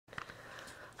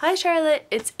Hi Charlotte,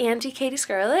 it's Auntie Katie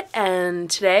Scarlett,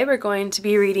 and today we're going to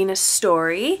be reading a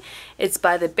story. It's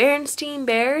by the Berenstain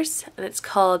Bears, and it's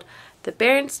called The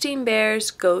Berenstain Bears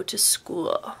Go to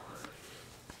School.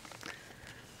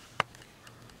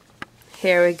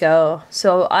 Here we go.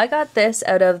 So I got this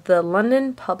out of the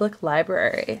London Public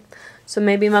Library. So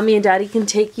maybe Mommy and Daddy can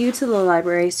take you to the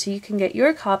library so you can get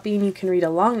your copy and you can read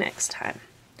along next time.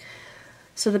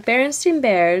 So the Berenstain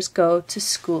Bears go to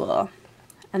school.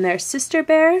 And there's Sister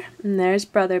Bear, and there's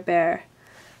Brother Bear.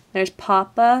 There's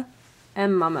Papa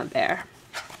and Mama Bear.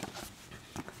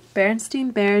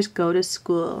 Berenstain Bears go to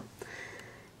school. It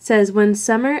says, when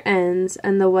summer ends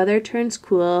and the weather turns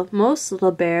cool, most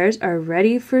little bears are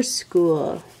ready for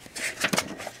school.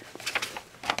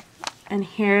 And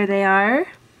here they are,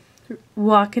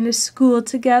 walking to school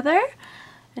together.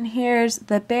 And here's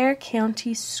the Bear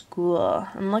County School.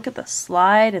 And look at the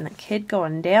slide and the kid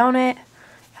going down it.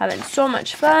 Having so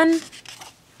much fun.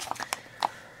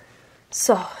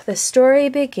 So the story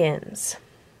begins.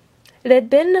 It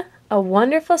had been a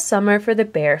wonderful summer for the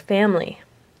Bear family.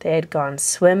 They had gone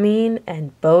swimming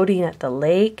and boating at the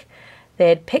lake. They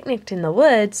had picnicked in the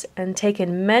woods and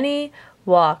taken many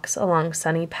walks along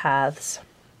sunny paths.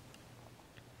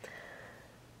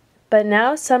 But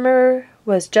now summer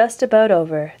was just about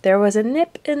over. There was a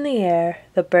nip in the air.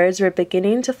 The birds were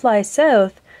beginning to fly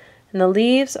south, and the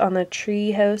leaves on the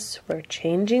treehouse were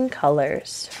changing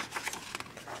colors.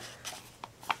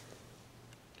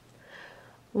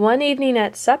 One evening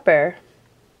at supper,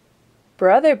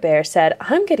 Brother Bear said,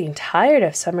 "I'm getting tired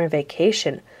of summer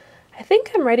vacation. I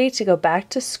think I'm ready to go back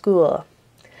to school."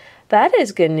 "That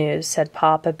is good news," said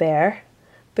Papa Bear,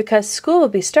 "because school will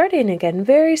be starting again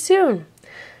very soon."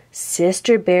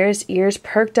 Sister Bear's ears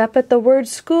perked up at the word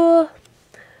school.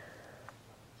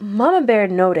 Mama Bear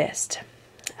noticed.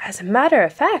 "As a matter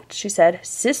of fact," she said,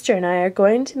 "Sister and I are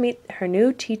going to meet her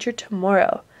new teacher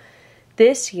tomorrow."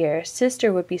 This year,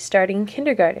 Sister would be starting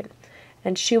kindergarten,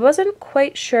 and she wasn't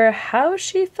quite sure how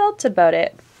she felt about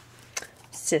it.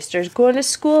 Sister's going to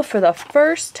school for the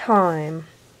first time.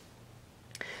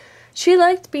 She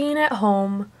liked being at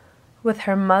home with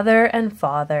her mother and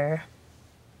father.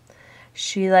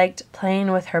 She liked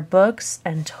playing with her books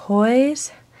and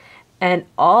toys and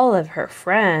all of her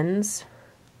friends.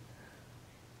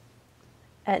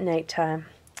 At night time.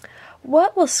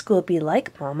 "What will school be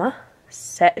like, Mama?"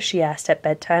 she asked at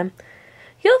bedtime.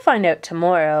 "You'll find out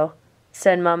tomorrow,"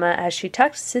 said Mama as she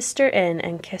tucked Sister in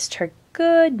and kissed her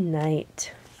good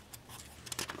night.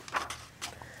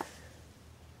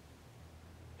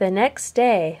 The next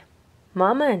day,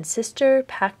 Mama and Sister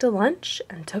packed a lunch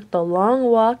and took the long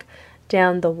walk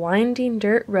down the winding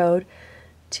dirt road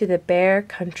to the Bear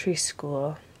Country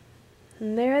School.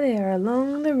 And there they are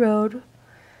along the road.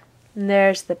 And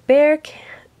there's the Bear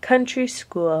Country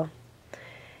School.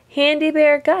 Handy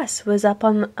Bear Gus was up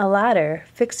on a ladder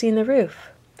fixing the roof.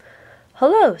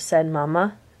 "Hello," said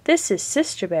Mama. "This is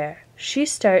Sister Bear. She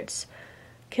starts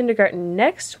kindergarten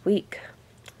next week."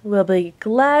 "We'll be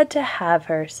glad to have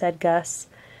her," said Gus.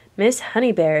 "Miss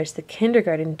Honey Bear is the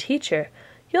kindergarten teacher.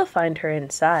 You'll find her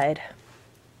inside."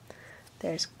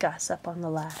 There's Gus up on the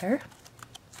ladder.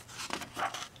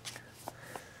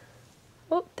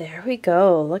 Oh, there we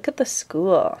go. Look at the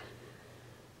school.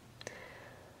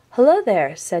 "Hello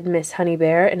there," said Miss Honey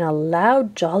Bear in a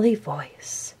loud, jolly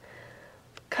voice.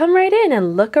 "Come right in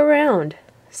and look around."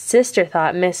 Sister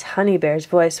thought Miss Honey Bear's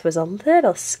voice was a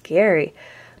little scary,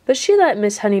 but she let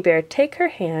Miss Honey Bear take her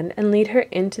hand and lead her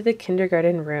into the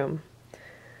kindergarten room.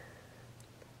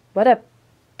 What a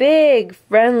big,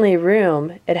 friendly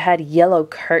room. It had yellow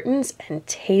curtains and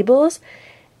tables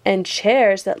and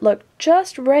chairs that looked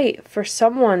just right for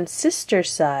someone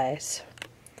Sister's size.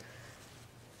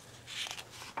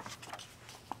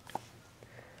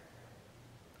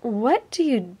 "What do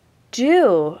you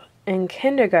do in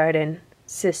kindergarten?"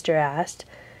 Sister asked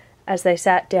as they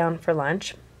sat down for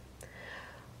lunch.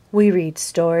 "We read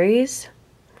stories,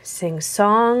 sing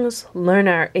songs, learn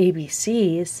our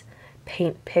ABCs,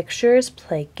 paint pictures,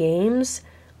 play games,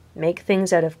 make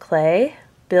things out of clay,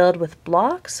 build with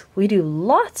blocks. We do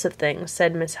lots of things,"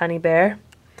 said Miss Honey Bear.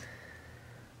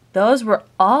 Those were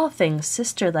all things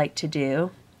Sister liked to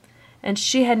do, and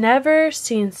she had never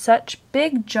seen such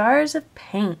big jars of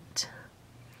paint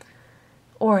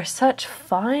or such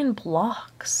fine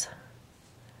blocks.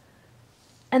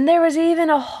 And there was even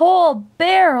a whole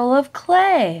barrel of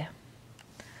clay.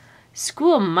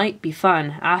 School might be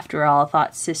fun, after all,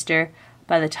 thought Sister,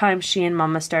 by the time she and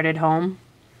Mama started home.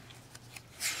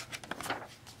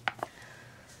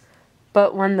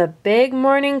 But when the big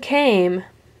morning came,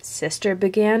 Sister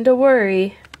began to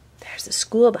worry. There's the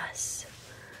school bus.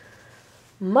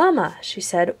 "Mama," she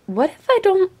said, "what if I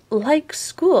don't like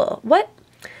school? What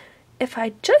if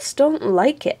I just don't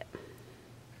like it?"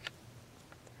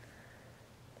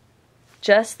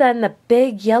 Just then the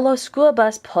big yellow school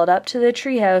bus pulled up to the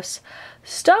treehouse.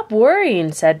 "Stop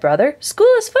worrying," said Brother.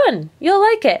 "School is fun. You'll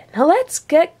like it. Now let's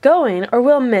get going or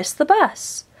we'll miss the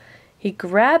bus." He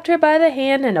grabbed her by the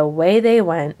hand and away they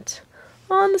went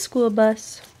on the school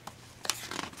bus.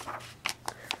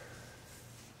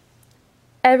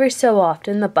 Every so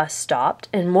often the bus stopped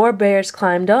and more bears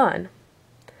climbed on.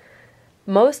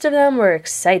 Most of them were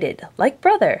excited, like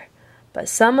Brother, but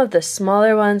some of the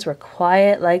smaller ones were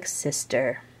quiet like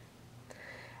Sister.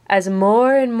 As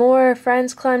more and more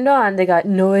friends climbed on, they got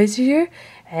noisier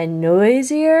and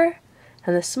noisier,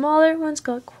 and the smaller ones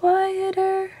got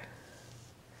quieter.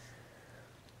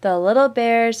 The little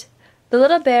bear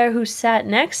who sat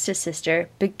next to Sister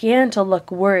began to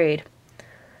look worried.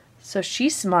 So she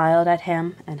smiled at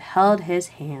him and held his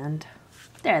hand.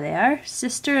 There they are,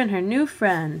 Sister and her new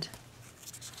friend.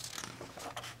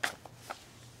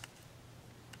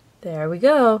 There we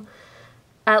go.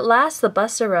 At last the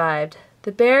bus arrived.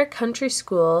 The Bear Country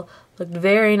School looked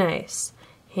very nice.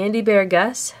 Handy Bear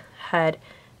Gus had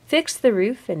fixed the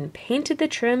roof and painted the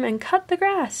trim and cut the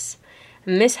grass.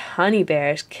 Miss Honey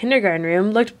Bear's kindergarten room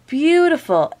looked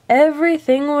beautiful.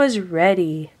 Everything was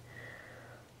ready.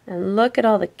 And look at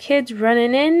all the kids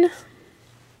running in.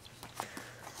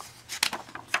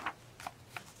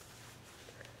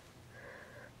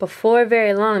 Before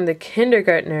very long, the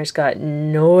kindergartners got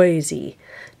noisy.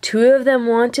 2 of them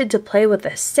wanted to play with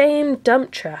the same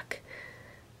dump truck.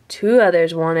 2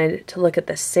 others wanted to look at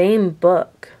the same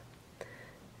book.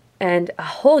 And a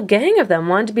whole gang of them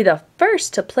wanted to be the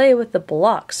first to play with the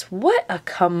blocks. What a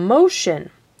commotion!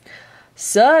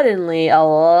 Suddenly, a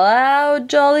loud,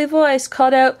 jolly voice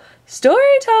called out,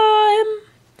 "Story time!"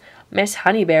 Miss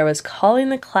Honey Bear was calling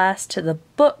the class to the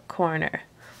book corner.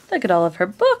 Look at all of her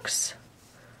books.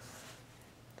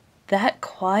 That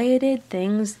quieted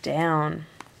things down.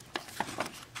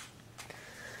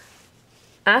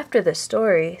 After the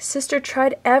story, Sister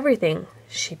tried everything.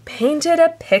 She painted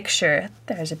a picture.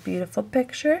 There's a beautiful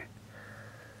picture.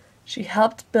 She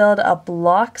helped build a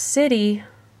block city,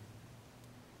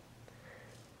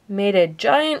 made a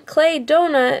giant clay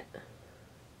donut,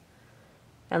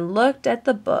 and looked at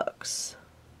the books.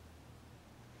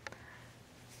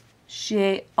 She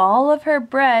ate all of her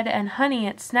bread and honey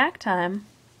at snack time,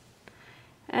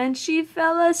 and she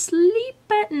fell asleep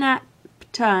at nap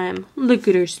time. Look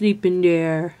at her sleeping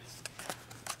there.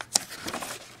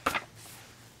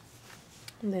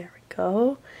 There we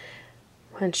go.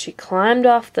 When she climbed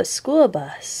off the school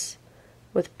bus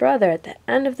with Brother at the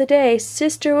end of the day,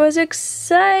 Sister was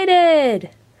excited.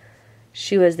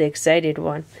 She was the excited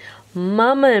one.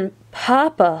 "Mama and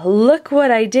Papa, look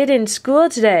what I did in school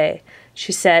today,"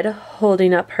 she said,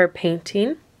 holding up her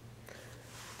painting.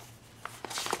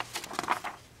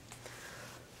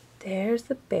 There's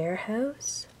the bear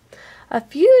house. A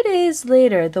few days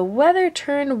later, the weather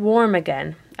turned warm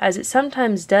again, as it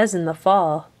sometimes does in the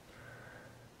fall.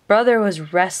 Brother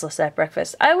was restless at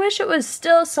breakfast. "I wish it was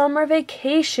still summer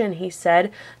vacation," he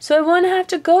said, "so I wouldn't have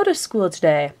to go to school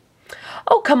today."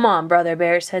 "Oh, come on, Brother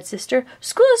Bear," said Sister.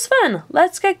 "School is fun.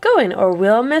 Let's get going, or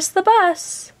we'll miss the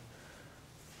bus."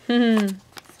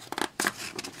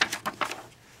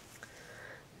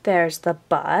 There's the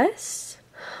bus.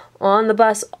 On the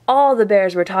bus, all the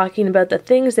bears were talking about the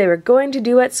things they were going to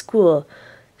do at school.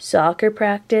 Soccer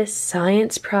practice,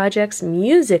 science projects,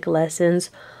 music lessons,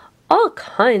 all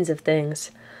kinds of things.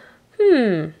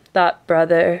 Thought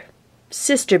Brother.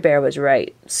 Sister Bear was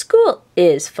right. School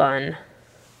is fun.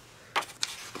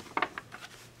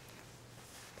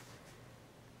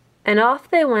 And off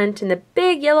they went in the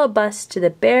big yellow bus to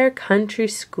the Bear Country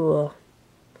School.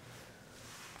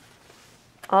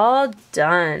 All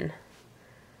done.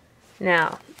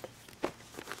 Now,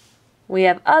 we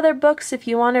have other books if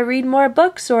you want to read more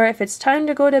books, or if it's time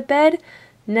to go to bed,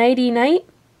 nighty-night.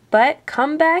 But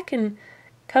come back and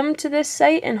come to this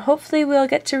site, and hopefully we'll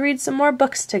get to read some more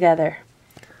books together.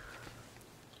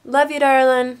 Love you,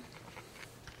 darling.